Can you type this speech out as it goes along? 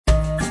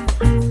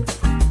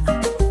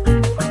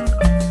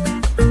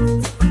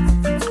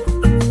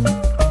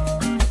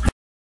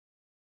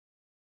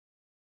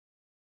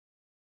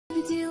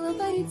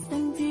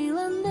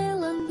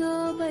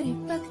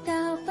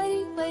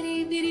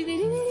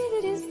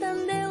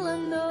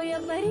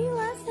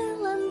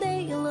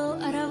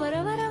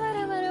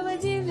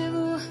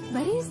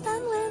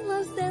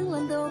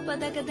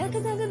daga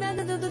daga daga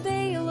daga do do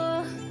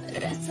deilo.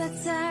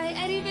 Ratsai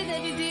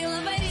arrivederci la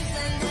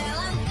barisanda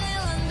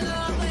lantelando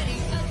bari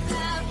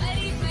pata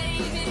bari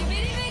bari bari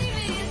bari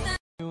bari.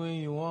 When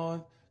you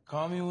want,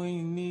 call me when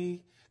you need.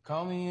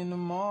 Call me in the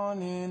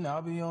morning,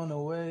 I'll be on the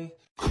way.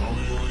 Call me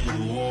when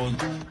you want,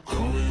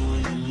 call me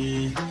when you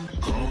need.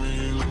 Call me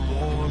in the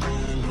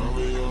morning, I'll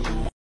be on the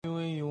way.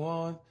 When you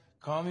want,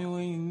 call me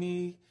when you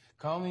need.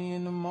 Call me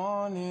in the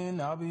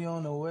morning, I'll be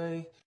on the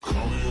way.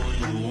 Call me when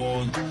you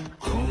want,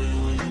 call me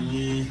when you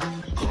need.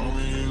 Call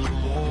me in the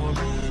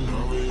morning,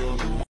 I'll be on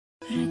the way.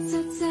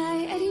 Ratsai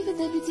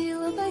arrivederci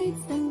la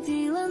barisanda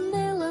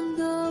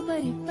lantelando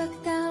bari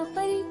pata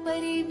bari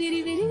bari bari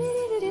bari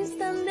bari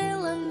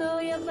standelando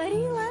ya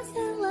bari la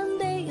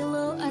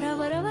standelando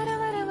aravara vara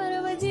vara vara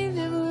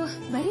vajivu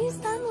bari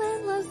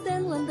standelando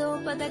standelando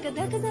padaga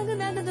daga daga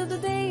daga do do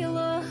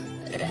deilo.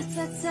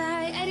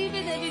 Ratsai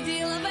arrivederci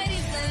la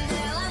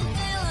barisanda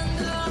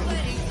lantelando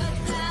bari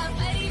pata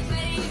bari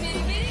bari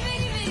bari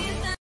bari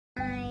bari.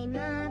 I'm a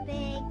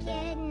big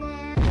kid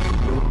now.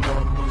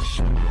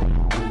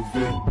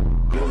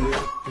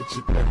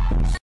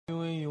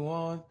 When you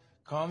want,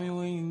 call me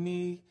when you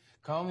need.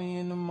 Call me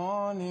in the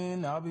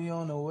morning, I'll be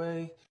on the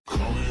way.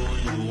 Call me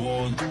when you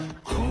want,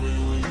 call me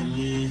when you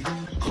need.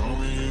 Call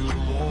me in the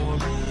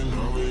morning, I'll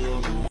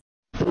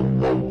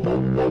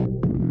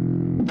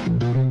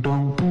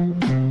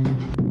be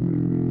on the way.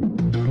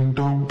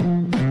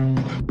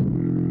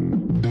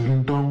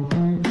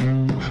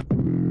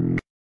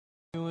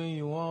 When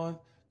you want,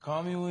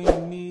 call me when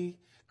you need.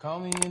 Call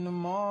me in the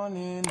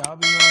morning, I'll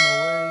be on the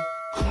way.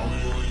 Call me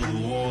when you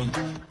want,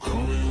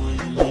 call me when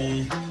you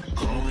need.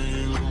 Call me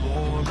in the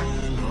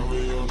morning, I'll be on the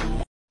way.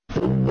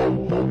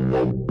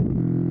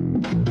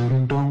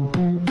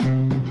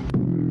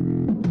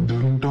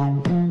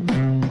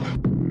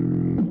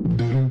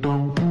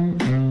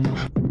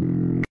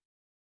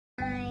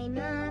 I'm a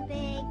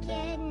big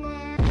kid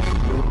now.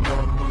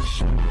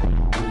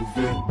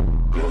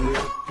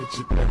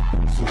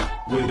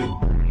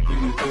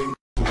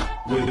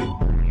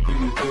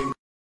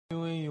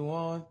 When you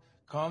want,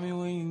 call me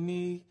when you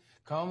need.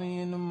 Call me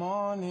in the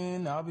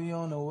morning, I'll be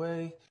on the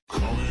way.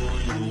 Call me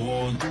when you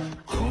want,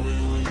 call me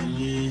when you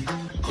need.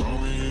 Call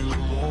me in the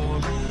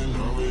morning,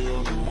 I'll be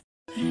on the way.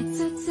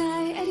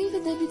 Ratsai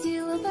arrivederci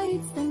la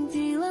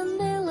barisanda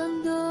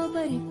lantelando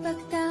bari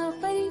pata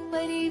bari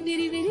bari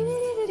bari bari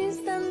bari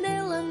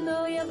standelando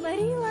ya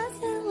bari la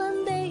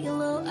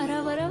standelando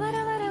aravara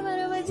vara vara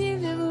vara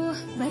vajivu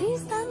bari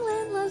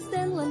standelando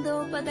standelando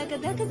padaga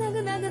daga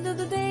daga daga do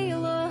do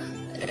deilo.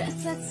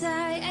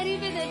 Ratsai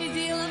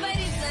arrivederci la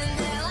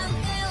barisanda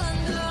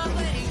lantelando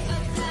bari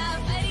pata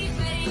bari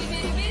bari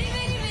bari bari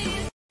bari.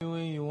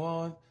 When you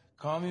want,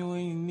 call me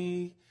when you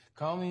need.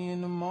 Call me in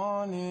the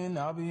morning,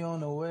 I'll be on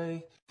the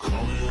way.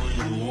 Call me when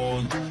you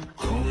want,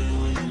 call me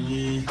when you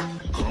need.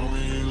 Call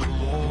me in the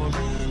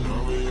morning,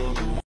 I'll be on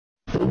the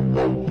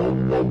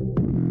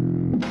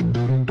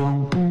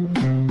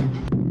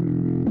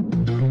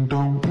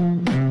way.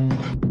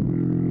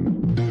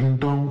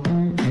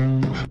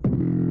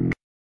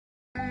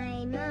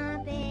 I'm a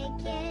big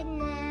kid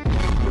now.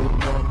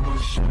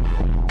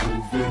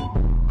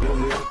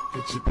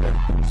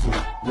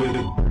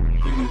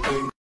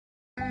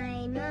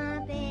 I'm a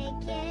big kid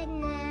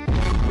now.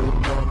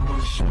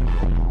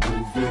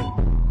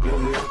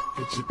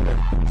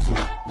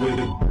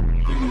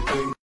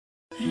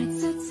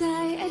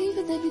 Ratsai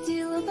arrivederci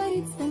la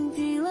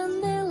barisanda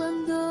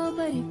lantelando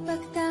bari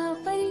pata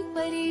bari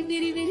bari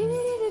bari bari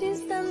bari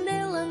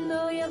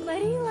standelando ya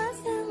bari la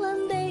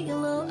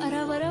standelando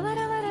aravara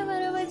vara vara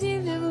vara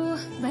vajivu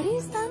bari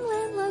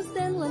standelando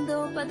standelando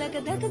padaga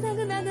daga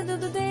daga daga do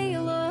do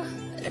deilo.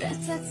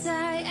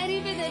 Ratsai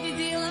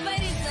arrivederci la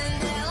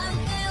barisanda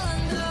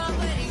lantelando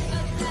bari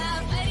pata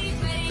bari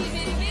bari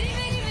bari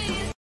bari bari.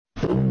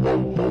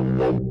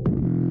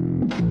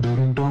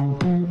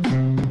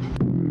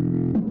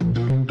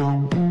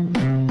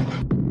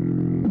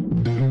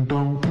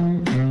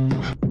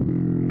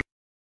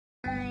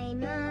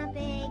 I'm a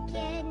big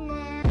kid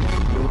now.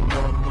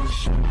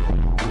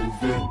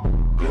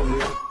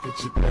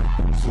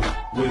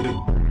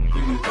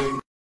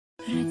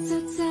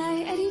 Ratsai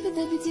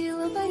arrivederci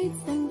la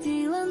barisanda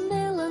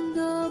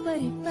lantelando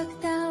bari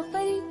pata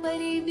bari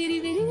bari bari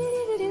bari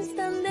bari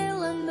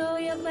standelando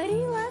ya bari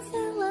la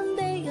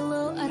standelando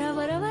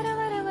aravara vara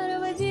vara vara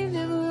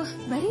vajivu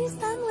bari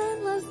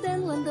standelando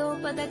standelando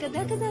padaga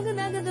daga daga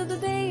daga do do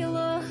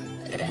deilo.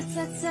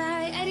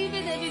 Ratsai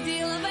arrivederci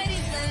la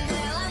barisanda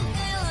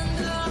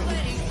lantelando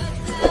bari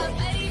pata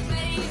bari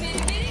bari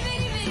bari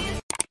bari bari.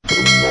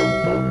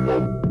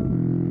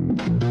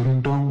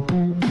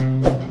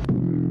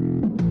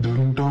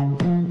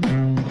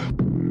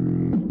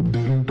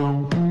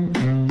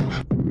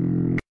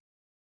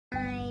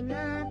 I'm a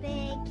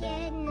big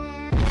kid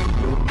now.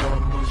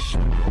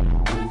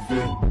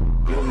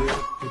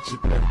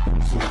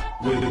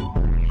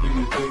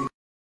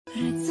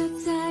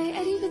 Ratsai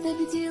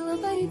arrivederci la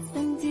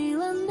barisanda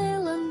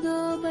lantelando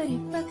bari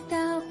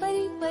pata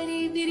bari bari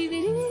bari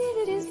bari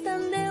bari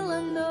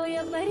standelando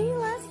ya bari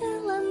la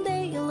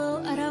standelando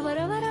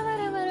aravara vara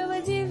vara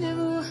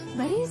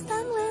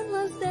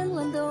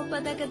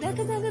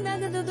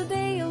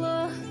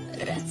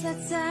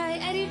sai,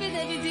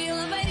 arrivederci,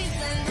 la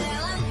barista,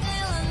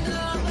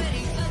 lando,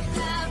 pari,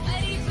 fatta,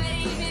 pari,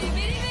 pari, veri,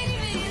 veri, veri,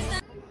 veri, sta.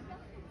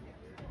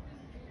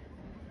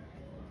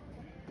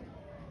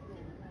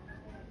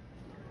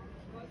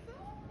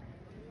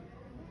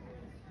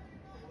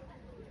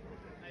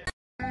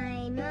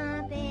 I'm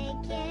a big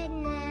kid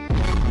now.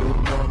 Your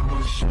mama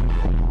should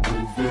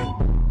move it.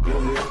 Go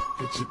ahead,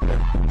 get your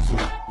back to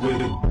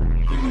with it.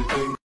 Do your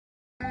thing.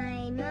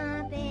 I'm a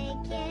big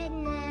kid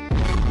now.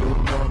 Your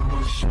mama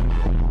should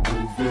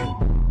move it.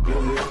 Go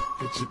ahead,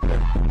 get your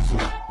back to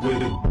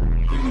with it.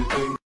 Do your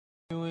thing.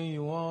 Call me when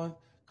you want,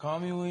 call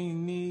me when you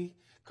need.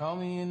 Call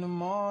me in the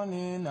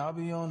morning, I'll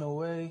be on the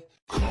way.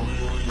 Call me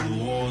when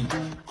you want,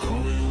 call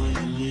me when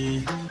you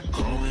need.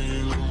 Call me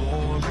in the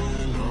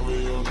morning, I'll be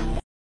on the way.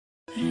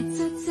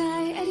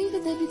 Sai,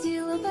 arrivederci,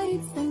 la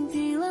barista,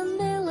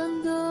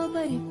 lando,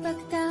 pari,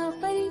 fatta,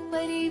 pari,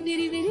 pari,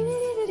 veri, veri,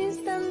 veri, veri,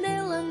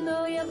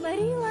 standelando, я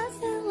варила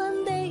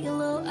селанде,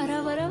 ило,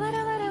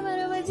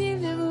 аравараваравараварава,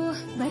 дивеву,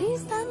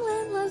 бариста,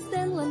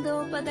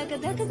 ландо, падака,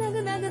 дака,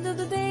 дака, дака,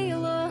 дододе,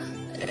 ило,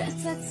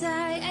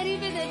 Sai,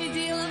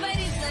 arrivederci, la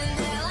barista,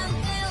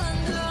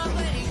 lando,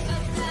 pari,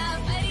 fatta,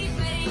 pari,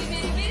 pari,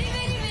 veri, veri,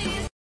 veri,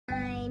 veri.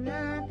 I'm a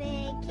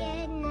big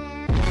kid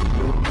now.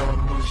 Your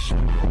mama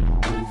should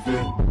move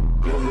it.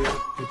 Go ahead,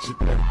 get your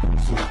back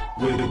to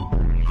with it.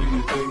 Do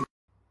your thing.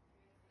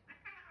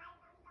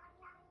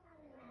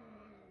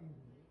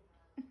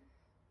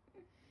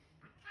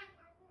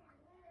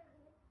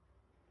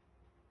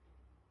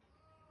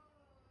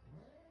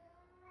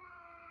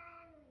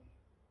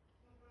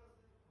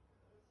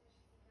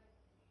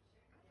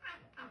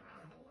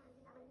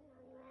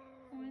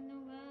 Ой, ну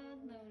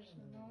ладно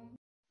уже,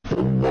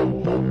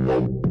 ну.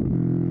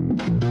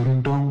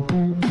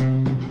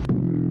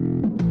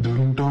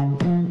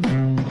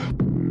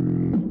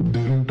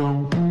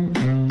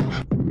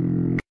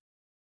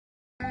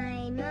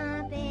 I'm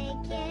a big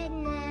kid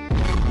now.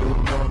 Your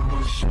mama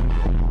should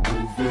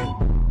move it.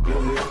 Go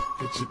ahead,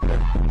 get your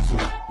back to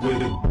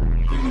with it.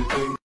 Do your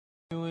thing.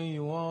 Call me when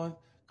you want,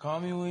 call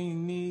me when you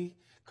need.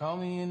 Call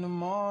me in the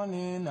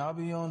morning, I'll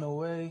be on the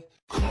way.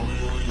 Call me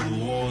when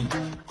you want,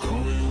 call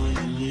me when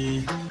you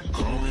need.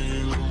 Call me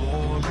in the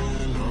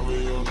morning, I'll be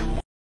on the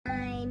way.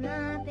 I'm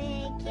a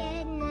big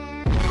kid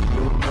now.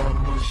 Your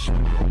mama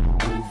should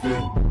move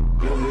it.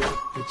 Go ahead,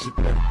 get your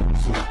back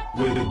to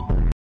with it.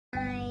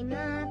 I'm a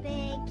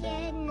big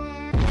kid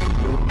now.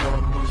 Your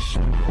mama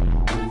should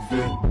move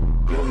it.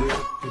 Go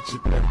ahead, get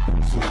your back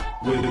to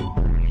with it.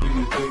 Do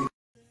your thing.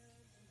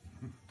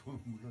 돈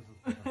물러서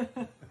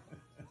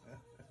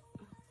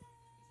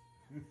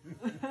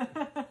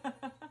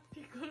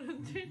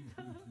피콜은 칠타.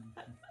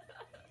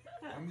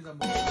 갑니다.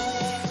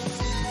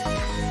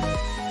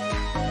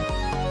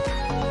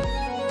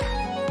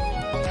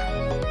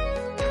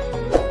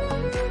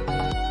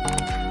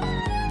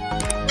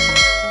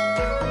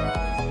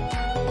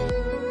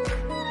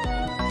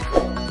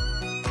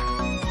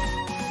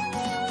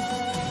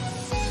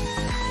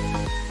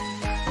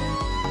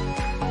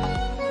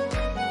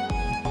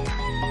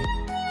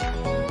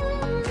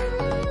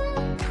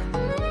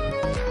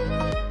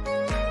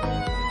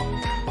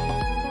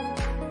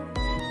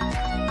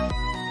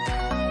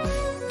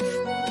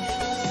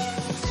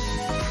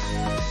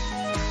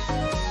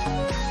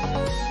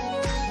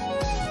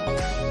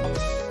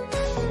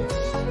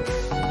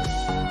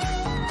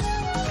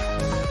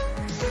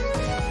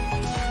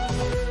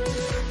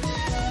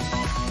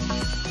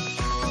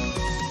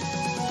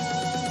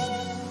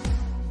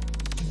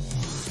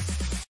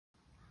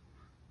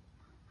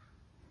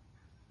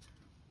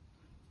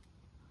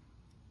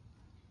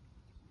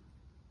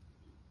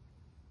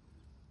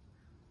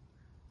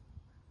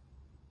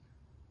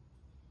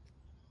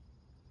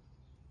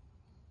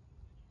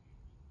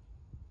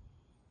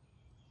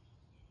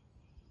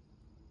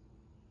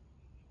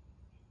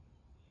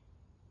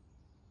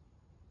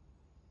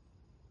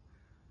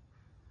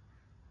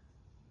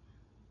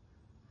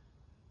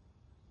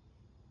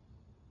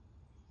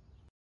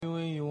 Call me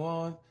when you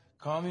want,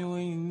 call me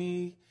when you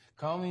need.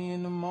 Call me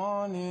in the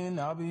morning,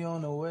 I'll be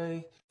on the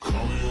way.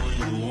 Call me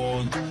when you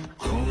want,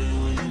 call me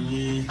when you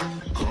need.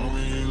 Call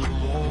me in the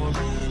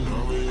morning,